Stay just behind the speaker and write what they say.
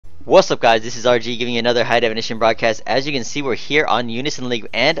What's up, guys? This is RG giving you another high definition broadcast. As you can see, we're here on Unison League,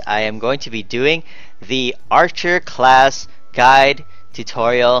 and I am going to be doing the Archer class guide,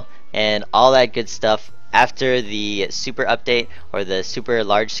 tutorial, and all that good stuff after the super update or the super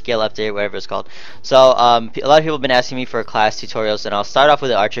large scale update, whatever it's called. So a lot of people have been asking me for class tutorials, and I'll start off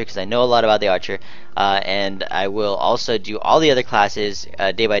with the Archer because I know a lot about the Archer, and I will also do all the other classes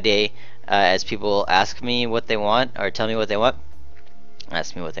day by day as people ask me what they want or tell me what they want.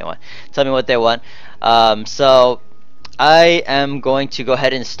 Ask me what they want. Tell me what they want. So I am going to go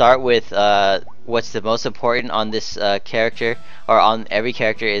ahead and start with what's the most important on this character, or on every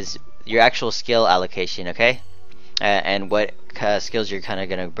character, is your actual skill allocation, okay? And what skills you're kind of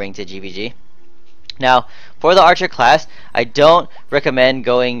going to bring to GVG. Now, for the Archer class, I don't recommend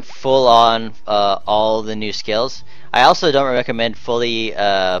going full on all the new skills. I also don't recommend fully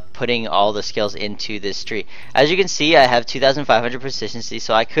putting all the skills into this tree. As you can see, I have 2,500 proficiency,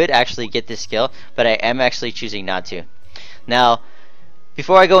 so I could actually get this skill, but I am actually choosing not to. Now,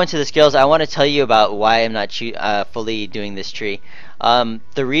 before I go into the skills, I want to tell you about why I'm not fully doing this tree.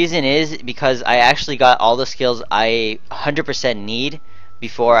 The reason is because I actually got all the skills I 100% need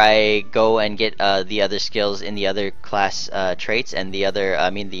before I go and get the other skills in the other class traits and the other,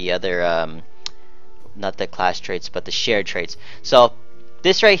 not the class traits, but the shared traits. So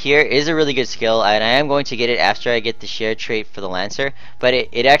this right here is a really good skill, and I am going to get it after I get the shared trait for the Lancer, but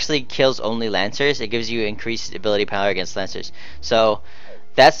it actually kills only Lancers. It gives you increased ability power against Lancers. So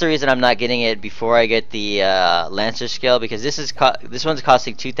that's the reason I'm not getting it before I get the Lancer skill, because this one's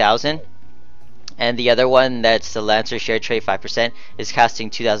costing 2,000. And the other one, that's the Lancer shared trait 5%, is costing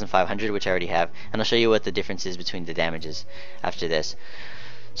 2,500, which I already have. And I'll show you what the difference is between the damages after this.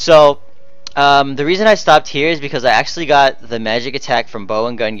 So the reason I stopped here is because I actually got the magic attack from bow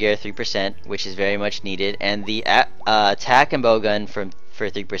and gun gear 3%, which is very much needed, and the attack and bow gun for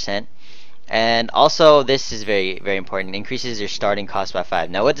 3%. And also, this is very, very important. It increases your starting cost by 5.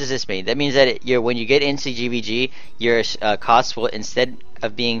 Now, what does this mean? That means that when you get into GVG, your cost will, instead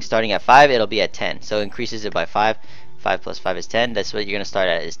of being starting at 5, it'll be at 10. So it increases it by 5. 5 plus 5 is 10. That's what you're going to start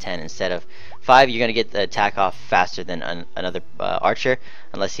at, is 10. Instead of 5, you're going to get the attack off faster than another Archer,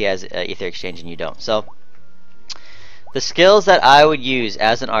 unless he has Ether Exchange and you don't. So the skills that I would use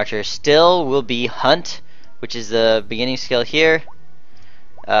as an Archer still will be Hunt, which is the beginning skill here.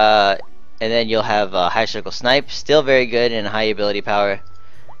 And then you'll have High Circle Snipe, still very good and high ability power,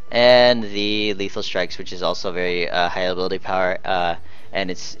 and the Lethal Strikes, which is also very high ability power, and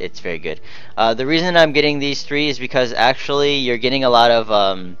it's very good. The reason I'm getting these three is because actually you're getting a lot of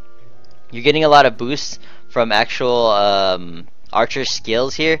boosts from actual Archer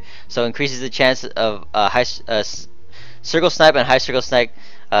skills here, so increases the chance of Circle Snipe and High Circle Snipe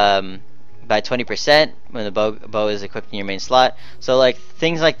by 20% when the bow is equipped in your main slot. So like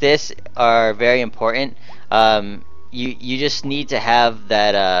things like this are very important. You just need to have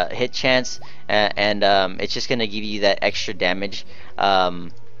that hit chance, and it's just gonna give you that extra damage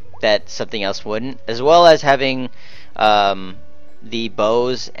that something else wouldn't, as well as having the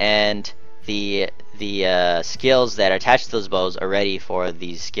bows and the skills that are attached to those bows are ready for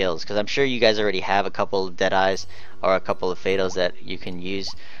these skills, because I'm sure you guys already have a couple of Deadeyes or a couple of Fatals that you can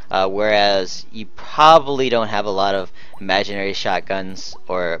use, whereas you probably don't have a lot of imaginary shotguns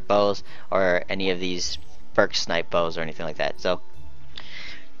or bows or any of these Burk Snipe bows or anything like that.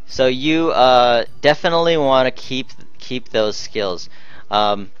 So you definitely want to keep those skills.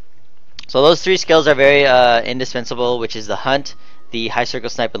 So those three skills are very indispensable, which is the Hunt, the High Circle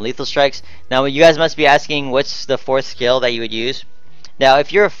Snipe, and Lethal Strikes. Now you guys must be asking, what's the fourth skill that you would use? Now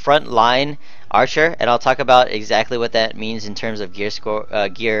if you're a front line Archer, and I'll talk about exactly what that means in terms of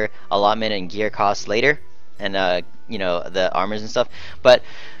gear allotment and gear costs later, and you know, the armors and stuff. But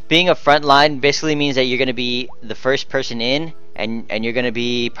being a front line basically means that you're going to be the first person in, and you're going to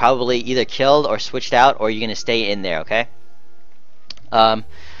be probably either killed or switched out, or you're going to stay in there, okay?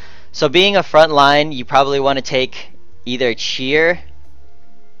 So being a front line, you probably want to take either Cheer,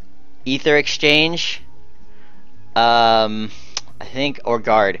 Ether Exchange, I think, or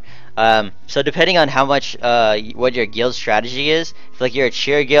Guard. So depending on how much what your guild strategy is, if like you're a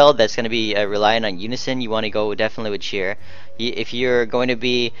Cheer guild that's going to be relying on Unison, you want to go definitely with Cheer. If you're going to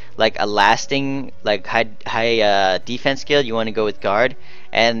be like a lasting, like high defense guild, you want to go with Guard.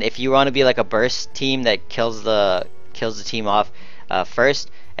 And if you want to be like a burst team that kills the team off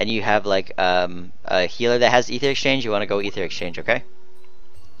first, and you have like a healer that has Ether Exchange, you want to go Ether Exchange, okay?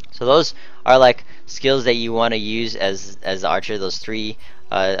 So those are like skills that you want to use as the Archer. Those three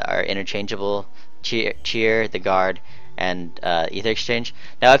are interchangeable: Cheer, the Guard, and Ether Exchange.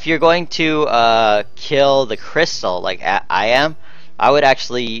 Now if you're going to kill the Crystal like I am, I would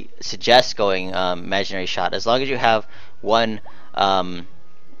actually suggest going imaginary shot as long as you have one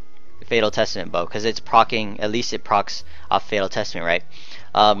Fatal Testament bow, because it's proccing, at least it procs off Fatal Testament, right?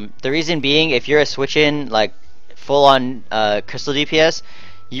 The reason being, if you're a switch in like full on crystal DPS,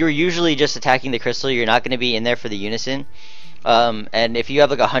 you're usually just attacking the crystal. You're not going to be in there for the Unison. And if you have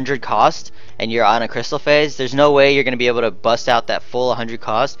like 100 cost and you're on a crystal phase, there's no way you're going to be able to bust out that full 100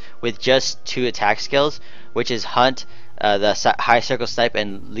 cost with just 2 attack skills, which is Hunt, the high circle snipe,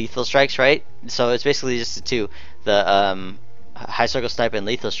 and lethal strikes, right? So it's basically just the 2, the high circle snipe and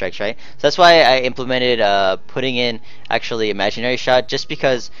lethal strikes, right? So that's why I implemented putting in actually imaginary shot, just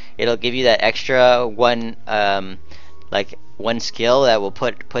because it'll give you that extra one like one skill that will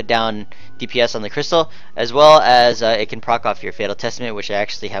put down DPS on the crystal, as well as it can proc off your Fatal Testament, which I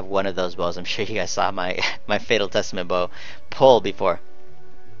actually have one of those bows. I'm sure you guys saw my my Fatal Testament bow pull before.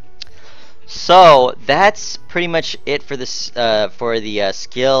 So that's pretty much it for this for the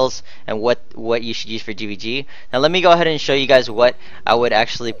skills and what you should use for GVG. Now let me go ahead and show you guys what I would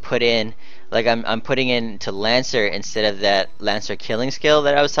actually put in. Like I'm putting into Lancer instead of that Lancer killing skill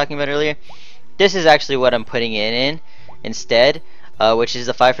that I was talking about earlier. This is actually what I'm putting in instead, which is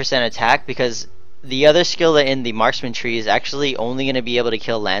the 5% attack, because the other skill in the marksman tree is actually only going to be able to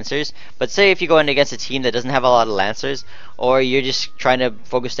kill lancers. But say if you're going against a team that doesn't have a lot of lancers, or you're just trying to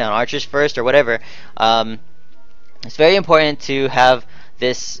focus down archers first or whatever, it's very important to have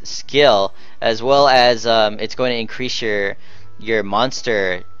this skill, as well as it's going to increase your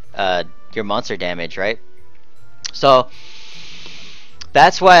monster damage, right? So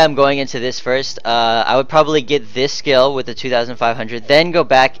that's why I'm going into this first. I would probably get this skill with the 2500, then go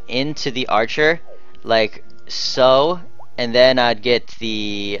back into the archer like so, and then I'd get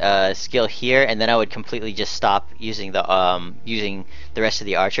the skill here, and then I would completely just stop using the rest of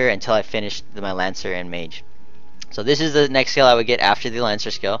the archer until I finished my lancer and mage. So this is the next skill I would get after the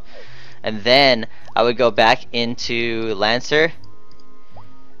lancer skill, and then I would go back into lancer,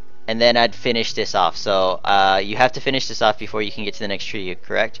 and then I'd finish this off. So you have to finish this off before you can get to the next tree,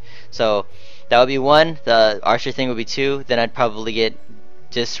 correct? So that would be 1, the archer thing would be 2, then I'd probably get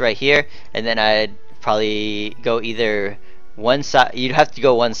this right here, and then I'd probably go either one side. You'd have to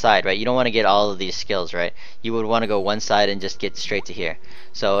go one side, right? You don't want to get all of these skills, right? You would want to go one side and just get straight to here.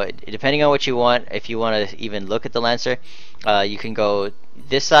 So depending on what you want, if you want to even look at the lancer, you can go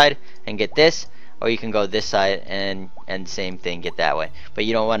this side and get this, or you can go this side and same thing, get that way. But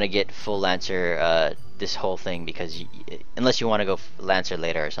you don't want to get full lancer this whole thing, because unless you want to go lancer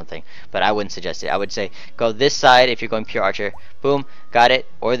later or something. But I wouldn't suggest it. I would say go this side if you're going pure archer, boom, got it,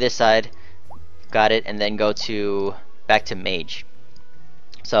 or this side, got it, and then go to back to mage.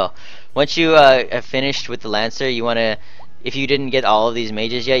 So once you have finished with the lancer, you want to, if you didn't get all of these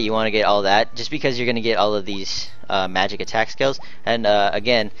mages yet, you want to get all that, just because you're going to get all of these magic attack skills. And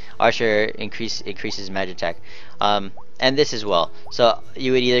again, archer increases magic attack, and this as well. So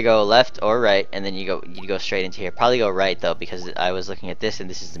you would either go left or right, and then you go straight into here. Probably go right though, because I was looking at this, and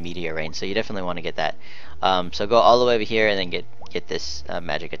this is the meteor range, so you definitely want to get that. So go all the way over here and then get this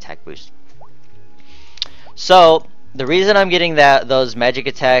magic attack boost. So the reason I'm getting those magic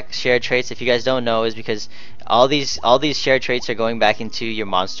attack shared traits, if you guys don't know, is because all these shared traits are going back into your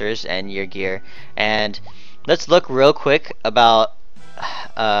monsters and your gear. And let's look real quick about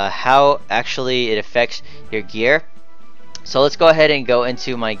how actually it affects your gear. So let's go ahead and go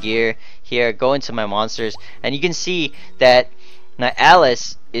into my gear here, go into my monsters, and you can see that now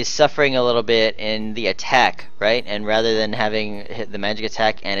Alice is suffering a little bit in the attack, right? And rather than having the magic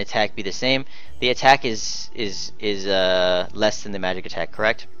attack and attack be the same, the attack is less than the magic attack,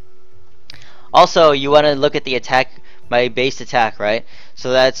 correct? Also, you want to look at the attack, my base attack, right?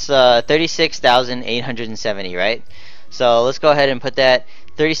 So that's 36,870, right? So let's go ahead and put that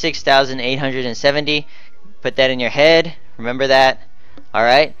 36,870. Put that in your head. Remember that. All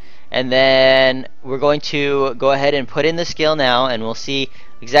right. And then we're going to go ahead and put in the skill now, and we'll see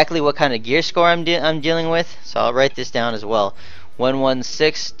exactly what kind of gear score I'm dealing with. So I'll write this down as well.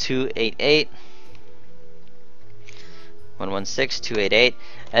 116288. 116288,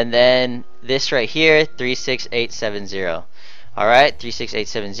 and then this right here, 36870. Alright,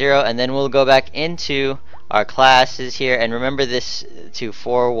 36870, and then we'll go back into our classes here, and remember this to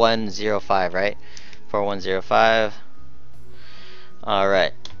 4105, right? 4105.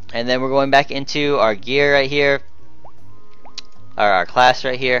 Alright, and then we're going back into our gear right here, or our class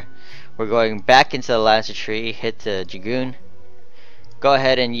right here. We're going back into the Lancer tree, hit the Dragoon. Go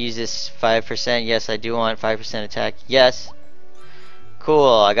ahead and use this 5%. Yes, I do want 5% attack. Yes. Cool,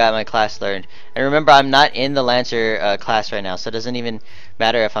 I got my class learned. And remember, I'm not in the Lancer class right now, so it doesn't even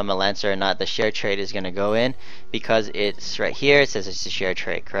matter if I'm a Lancer or not. The share trait is going to go in because it's right here. It says it's a share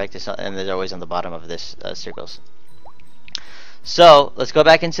trait, correct? It's not, and they're always on the bottom of this circles. So let's go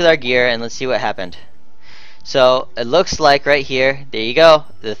back into our gear and let's see what happened. So it looks like right here, there you go,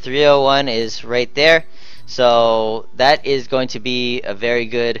 the 301 is right there. So that is going to be a very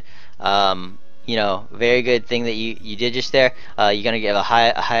good you know, very good thing that you did just there. You're gonna get a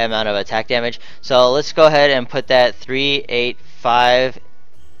high amount of attack damage. So let's go ahead and put that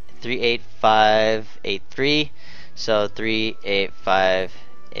 38583. So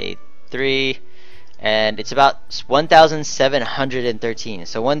 38583, and it's about 1,713.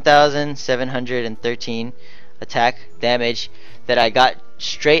 So 1,713 attack damage that I got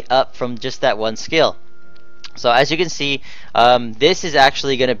straight up from just that one skill. So as you can see, this is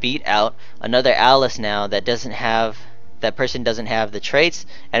actually going to beat out another Alice now that doesn't have, that person doesn't have the traits,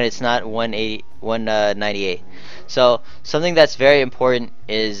 and it's not 198. So something that's very important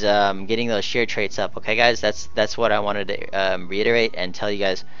is getting those sheer traits up. Okay, guys, that's what I wanted to reiterate and tell you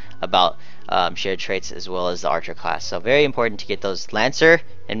guys about shared traits as well as the archer class. So very important to get those Lancer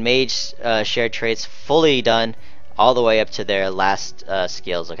and Mage shared traits fully done all the way up to their last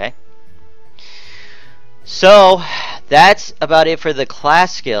skills. Okay. So that's about it for the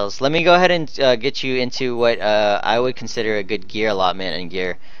class skills. Let me go ahead and get you into what I would consider a good gear allotment and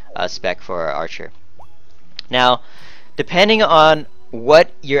gear spec for Archer. Now, depending on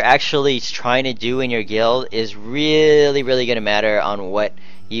what you're actually trying to do in your guild is really going to matter on what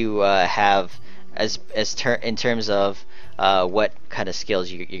you have in terms of what kind of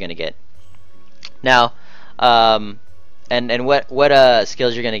skills you're going to get. Now, and what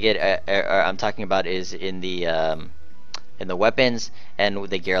skills you're gonna get I'm talking about is in the weapons and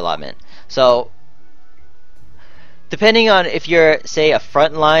the gear allotment. So depending on if you're, say, a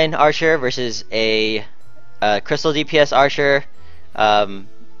frontline archer versus a crystal DPS archer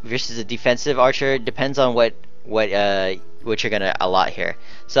versus a defensive archer, depends on what you're gonna allot here.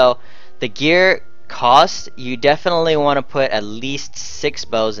 So the gear cost, you definitely want to put at least 6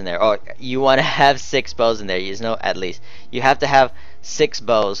 bows in there, or you want to have 6 bows in there. There's no at least, you have to have 6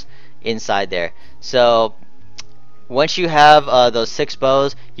 bows inside there. So once you have those 6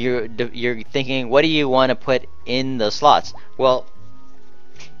 bows, you're thinking, what do you want to put in those slots? Well,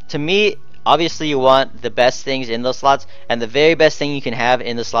 to me, obviously you want the best things in those slots, and the very best thing you can have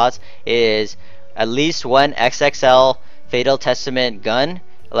in the slots is at least one XXL Fatal Testament gun.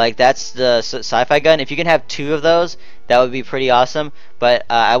 Like, that's the sci-fi gun. If you can have 2 of those, that would be pretty awesome. But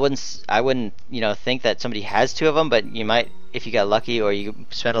I wouldn't think that somebody has 2 of them, but you might if you got lucky or you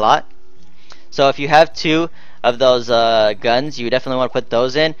spent a lot. So if you have 2 of those guns, you definitely want to put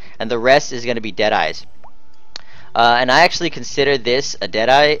those in, and the rest is going to be Deadeyes. And I actually consider this a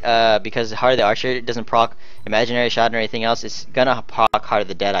Deadeye because Heart of the Archer doesn't proc imaginary shot or anything else. It's gonna proc Heart of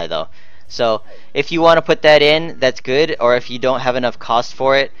the Deadeye though. So if you want to put that in, that's good. Or if you don't have enough cost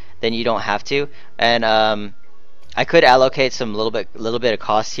for it, then you don't have to. And I could allocate some little bit of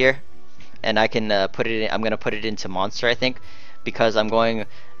cost here, and I can put it in. I'm gonna put it into monster, I think, because I'm going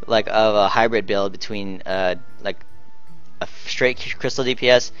like of a hybrid build between like a straight crystal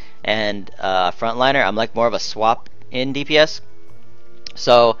DPS and frontliner. I'm like more of a swap in DPS.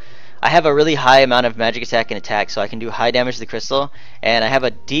 So I have a really high amount of magic attack and attack, so I can do high damage to the crystal, and I have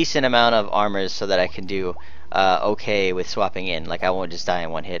a decent amount of armors so that I can do okay with swapping in. Like, I won't just die in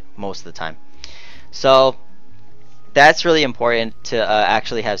one hit most of the time. So that's really important to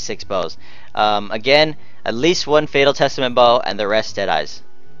actually have 6 bows. Again, at least 1 Fatal Testament bow and the rest Deadeyes.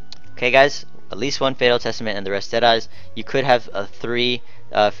 Okay, guys? At least 1 Fatal Testament and the rest Deadeyes. You could have 3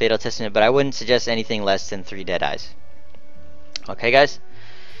 Fatal Testament, but I wouldn't suggest anything less than 3 Deadeyes. Okay, guys?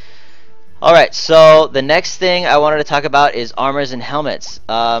 Alright, so the next thing I wanted to talk about is armors and helmets.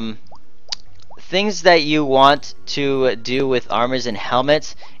 Things that you want to do with armors and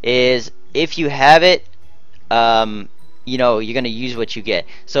helmets is, if you have it, you know, you're gonna use what you get.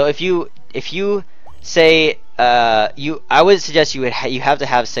 So if you say I would suggest you have to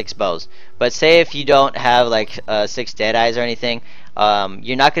have 6 bows. But say if you don't have like 6 Deadeyes or anything,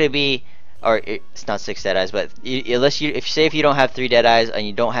 you're not gonna be, or it's not 6 Deadeyes, but if you don't have 3 Deadeyes and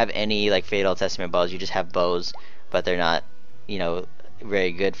you don't have any like Fatal Testament bows, you just have bows, but they're not, you know,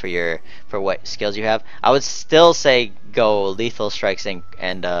 very good for what skills you have. I would still say go lethal strikes and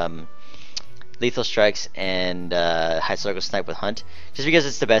high circle snipe with hunt, just because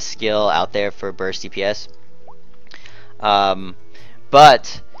it's the best skill out there for burst DPS.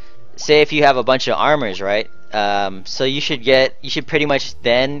 But say if you have a bunch of armors, right? So you should pretty much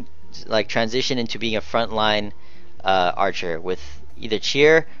then like transition into being a frontline archer with either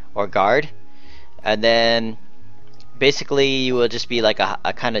cheer or guard, and then basically you will just be like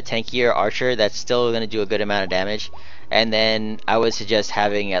a kind of tankier archer that's still gonna do a good amount of damage. And then I would suggest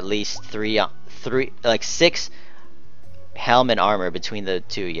having at least like 6 helm and armor between the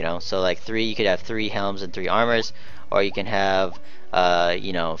two, you know. So like 3, you could have 3 helms and 3 armors, or you can have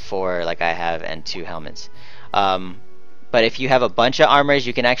you know, 4 like I have and 2 helmets. But if you have a bunch of armors,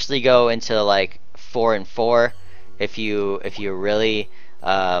 you can actually go into like 4 and 4 if you're really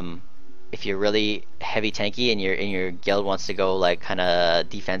heavy tanky and your guild wants to go like kind of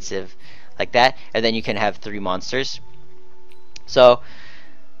defensive like that, and then you can have 3 monsters. So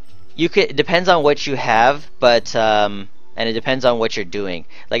you could, it depends on what you have, but and it depends on what you're doing.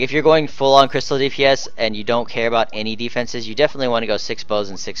 Like if you're going full on crystal DPS and you don't care about any defenses, you definitely want to go 6 bows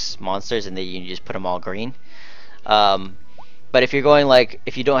and 6 monsters, and then you just put them all green. But if you're going like,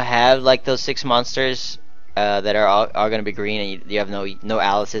 if you don't have like those 6 monsters that are going to be green, and you have no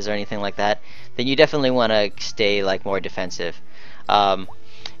Alices or anything like that, then you definitely want to stay like more defensive.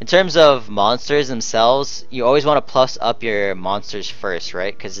 In terms of monsters themselves, you always want to plus up your monsters first,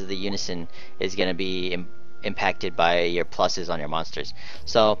 right? Because the Unison is going to be impacted by your pluses on your monsters.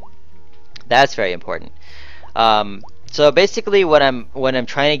 So that's very important. So basically what I'm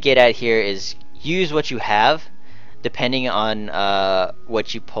trying to get at here is use what you have depending on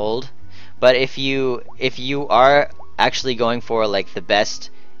what you pulled. But if you are actually going for like the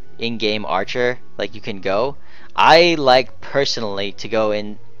best in-game archer like you can go, I like personally to go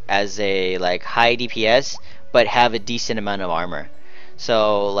in as a like high DPS but have a decent amount of armor.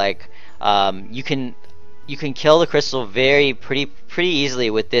 So like you can kill the crystal pretty easily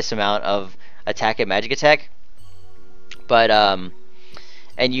with this amount of attack and magic attack. But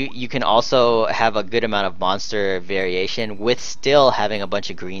and you can also have a good amount of monster variation with still having a bunch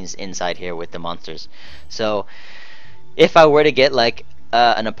of greens inside here with the monsters. So if I were to get like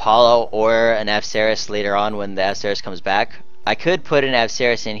an Apollo or an Avceres later on when the Avceres comes back, I could put an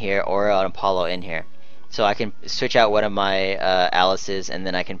Avceres in here or an Apollo in here. So I can switch out one of my Alices, and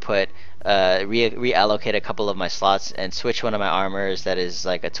then I can put reallocate a couple of my slots and switch one of my armors that is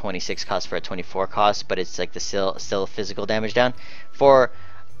like a 26 cost for a 24 cost, but it's like the still physical damage down for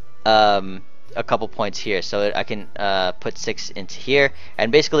a couple points here. So I can put 6 into here,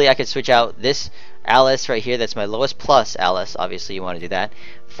 and basically I could switch out this Alice right here, that's my lowest plus Alice, obviously you want to do that,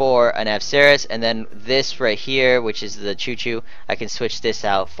 for an Avceres, and then this right here, which is the Choo Choo, I can switch this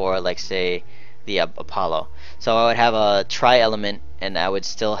out for like say the Apollo. So I would have a tri-element, and I would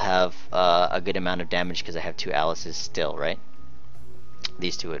still have a good amount of damage because I have 2 Alices still, right?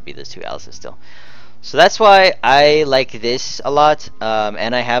 These two would be the 2 Alices still. So that's why I like this a lot,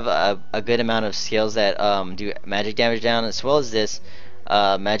 and I have a good amount of skills that do magic damage down, as well as this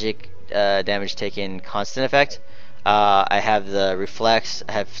magic damage taken constant effect. I have the reflex.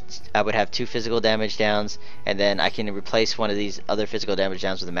 I would have 2 physical damage downs, and then I can replace one of these other physical damage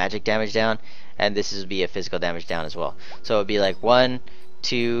downs with a magic damage down, and this would be a physical damage down as well. So it would be like 1,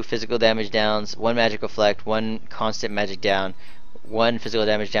 2 physical damage downs, 1 magic reflect, 1 constant magic down, 1 physical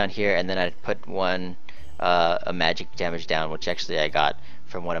damage down here, and then I'd put 1 a magic damage down, which actually I got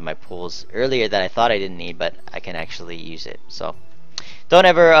from one of my pools earlier that I thought I didn't need, but I can actually use it. So don't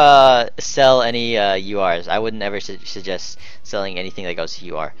ever sell any URs. I wouldn't ever suggest selling anything that goes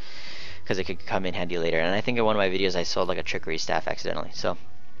to UR, because it could come in handy later. And I think in one of my videos I sold like a trickery staff accidentally. So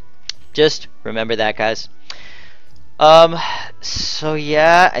just remember that, guys. So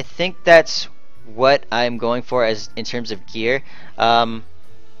yeah, I think that's what I'm going for as in terms of gear.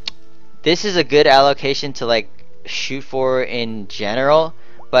 This is a good allocation to like shoot for in general,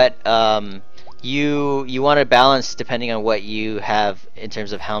 but you want to balance depending on what you have in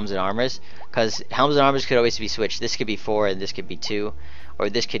terms of helms and armors, because helms and armors could always be switched. This could be 4 and this could be 2, or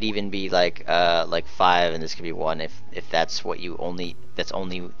this could even be like 5 and this could be 1 if that's what you that's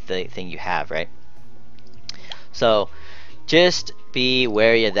only the thing you have, right? So just be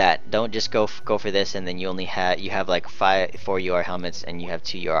wary of that. Don't just go for this and then you have like 4 UR helmets and you have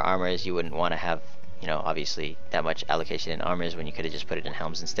 2 UR armors. You wouldn't want to have, you know, obviously that much allocation in armors when you could have just put it in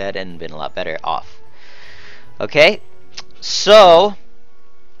helms instead and been a lot better off. Okay, so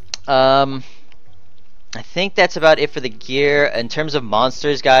I think that's about it for the gear. In terms of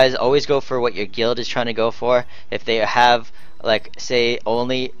monsters, guys, always go for what your guild is trying to go for. If they have, like, say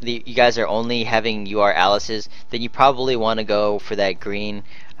you guys are only having UR Alices, then you probably want to go for that green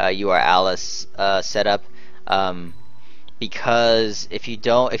UR Alice setup. Because if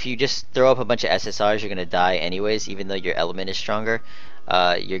you just throw up a bunch of SSRs, you're gonna die anyways. Even though your element is stronger,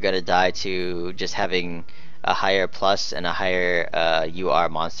 you're gonna die to just having a higher plus and a higher UR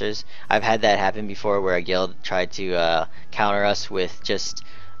monsters. I've had that happen before, where a guild tried to counter us with just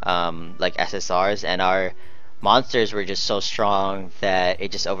like SSRs, and monsters were just so strong that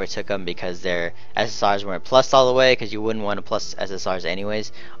it just overtook them because their SSRs weren't plus all the way, because you wouldn't want to plus SSRs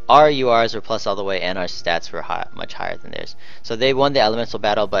anyways. Our URs were plus all the way, and our stats were much higher than theirs. So they won the elemental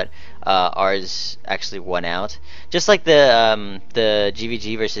battle, but ours actually won out. Just like the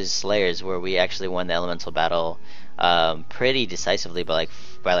GVG versus Slayers, where we actually won the elemental battle pretty decisively, by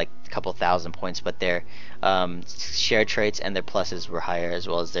like a couple thousand points. But their shared traits and their pluses were higher, as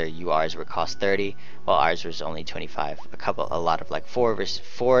well as their URs were cost 30, while ours was only 25. A lot of like 4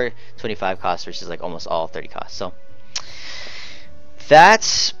 25 cost versus like almost all 30 cost. So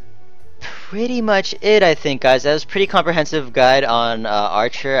that's pretty much it, I think, guys. That was a pretty comprehensive guide on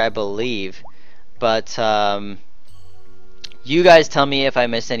Archer, I believe. But you guys tell me if I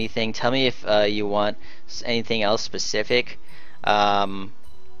missed anything. Tell me if you want anything else specific, and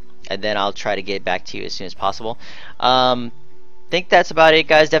then I'll try to get back to you as soon as possible. Think that's about it,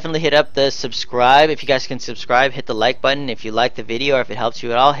 guys. Definitely hit up the subscribe if you guys can subscribe. Hit the like button if you like the video, or if it helps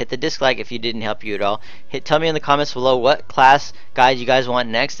you at all. Hit the dislike if you didn't help you at all. Tell me in the comments below what class guide you guys want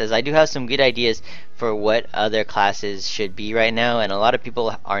next, as I do have some good ideas for what other classes should be right now, and a lot of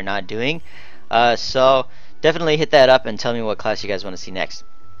people are not doing. So definitely hit that up and tell me what class you guys want to see next.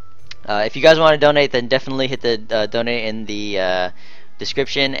 If you guys want to donate, then definitely hit the donate in the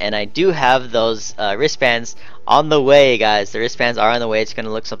description, and I do have those wristbands on the way, guys. The wristbands are on the way. It's gonna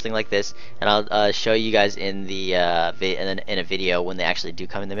look something like this, and I'll show you guys in the in a video when they actually do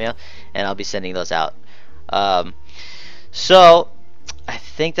come in the mail, and I'll be sending those out. So I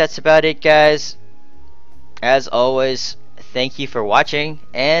think that's about it, guys. As always, thank you for watching,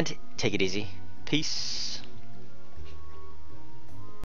 and take it easy. Peace.